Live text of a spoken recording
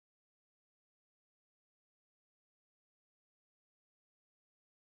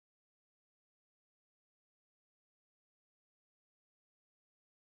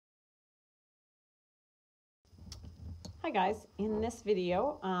Hi guys, in this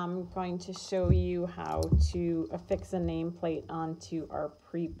video I'm going to show you how to affix a nameplate onto our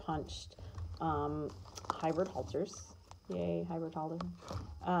pre-punched hybrid halters. Yay, hybrid halter.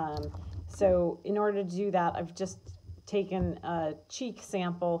 So in order to do that, I've just taken a cheek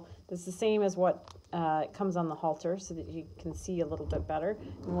sample that's the same as what comes on the halter so that you can see a little bit better,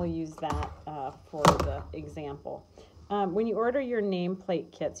 and we'll use that for the example. When you order your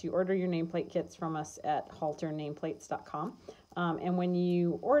nameplate kits, you order your nameplate kits from us at halternameplates.com. And when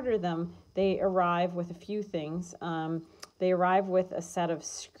you order them, they arrive with a few things. They arrive with a set of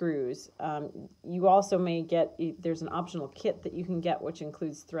screws. You also may get, there's an optional kit that you can get which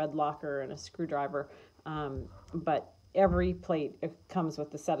includes threadlocker and a screwdriver, but every plate comes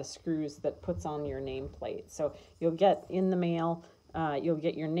with a set of screws that puts on your nameplate. So you'll get in the mail, you'll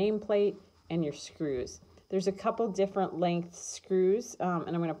get your nameplate and your screws. There's a couple different length screws, and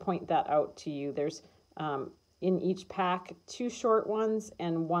I'm going to point that out to you. There's in each pack 2 short ones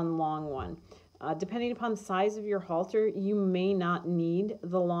and 1 long one. Depending upon the size of your halter, you may not need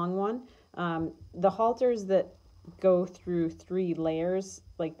the long one. The halters that go through 3 layers,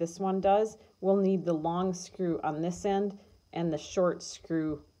 like this one does, will need the long screw on this end and the short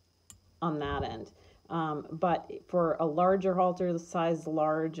screw on that end. But for a larger halter, the size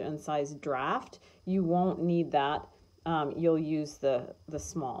large and size draft, you won't need that. You'll use the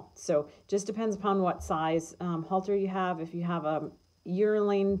small. So just depends upon what size halter you have. If you have a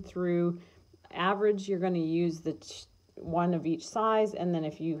yearling through average, you're going to use the one of each size, and then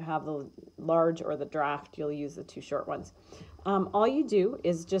if you have the large or the draft, you'll use the 2 short ones. All you do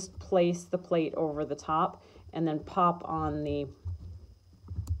is just place the plate over the top and then pop on the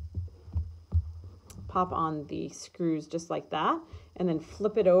screws just like that, and then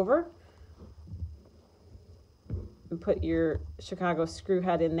flip it over and put your Chicago screw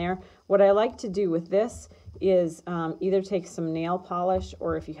head in there. What I like to do with this is either take some nail polish,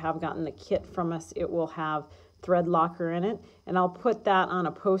 or if you have gotten the kit from us, it will have threadlocker in it, and I'll put that on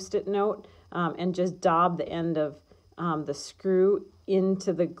a post-it note and just daub the end of the screw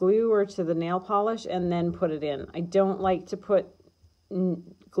into the glue or to the nail polish and then put it in. I don't like to put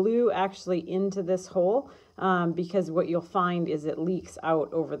glue actually into this hole because what you'll find is it leaks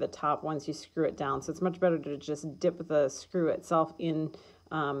out over the top once you screw it down. So it's much better to just dip the screw itself in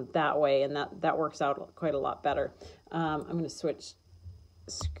that way, and that works out quite a lot better. I'm going to switch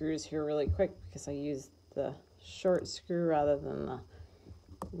screws here really quick because I used the short screw rather than the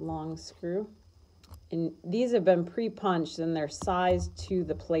long screw. And these have been pre-punched and they're sized to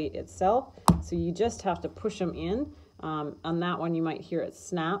the plate itself, so you just have to push them in. On that one you might hear it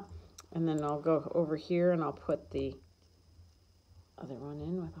snap, and then I'll go over here and I'll put the other one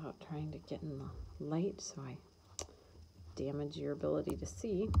in without trying to get in the light so I damage your ability to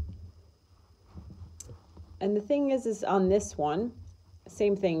see. And the thing is on this one,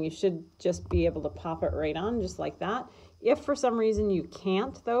 same thing, you should just be able to pop it right on just like that. If for some reason you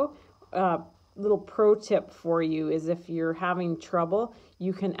can't though, little pro tip for you is if you're having trouble,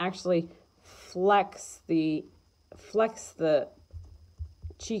 you can actually flex the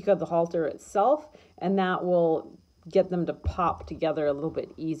cheek of the halter itself, and that will get them to pop together a little bit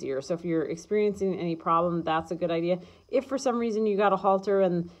easier. So if you're experiencing any problem, that's a good idea. If for some reason you got a halter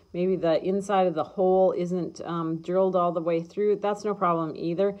and maybe the inside of the hole isn't drilled all the way through, that's no problem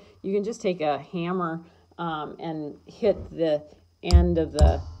either. You can just take a hammer and hit the end of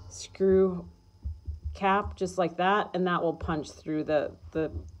the screw cap just like that, and that will punch through.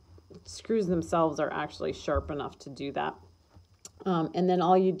 The screws themselves are actually sharp enough to do that. And then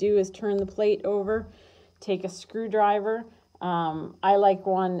all you do is turn the plate over, take a screwdriver. I like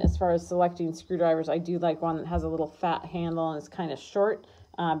one, as far as selecting screwdrivers, I do like one that has a little fat handle and it's kind of short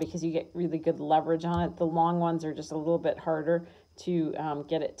because you get really good leverage on it. The long ones are just a little bit harder to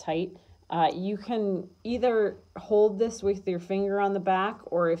get it tight. You can either hold this with your finger on the back,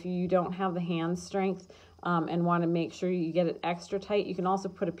 or if you don't have the hand strength and want to make sure you get it extra tight, you can also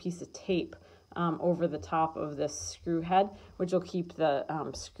put a piece of tape over the top of this screw head, which will keep the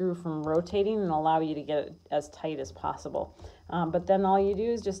screw from rotating and allow you to get it as tight as possible. But then all you do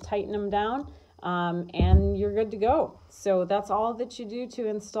is just tighten them down and you're good to go. So that's all that you do to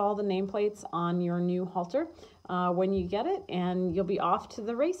install the nameplates on your new halter when you get it, and you'll be off to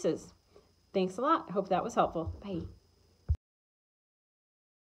the races. Thanks a lot. Hope that was helpful. Bye.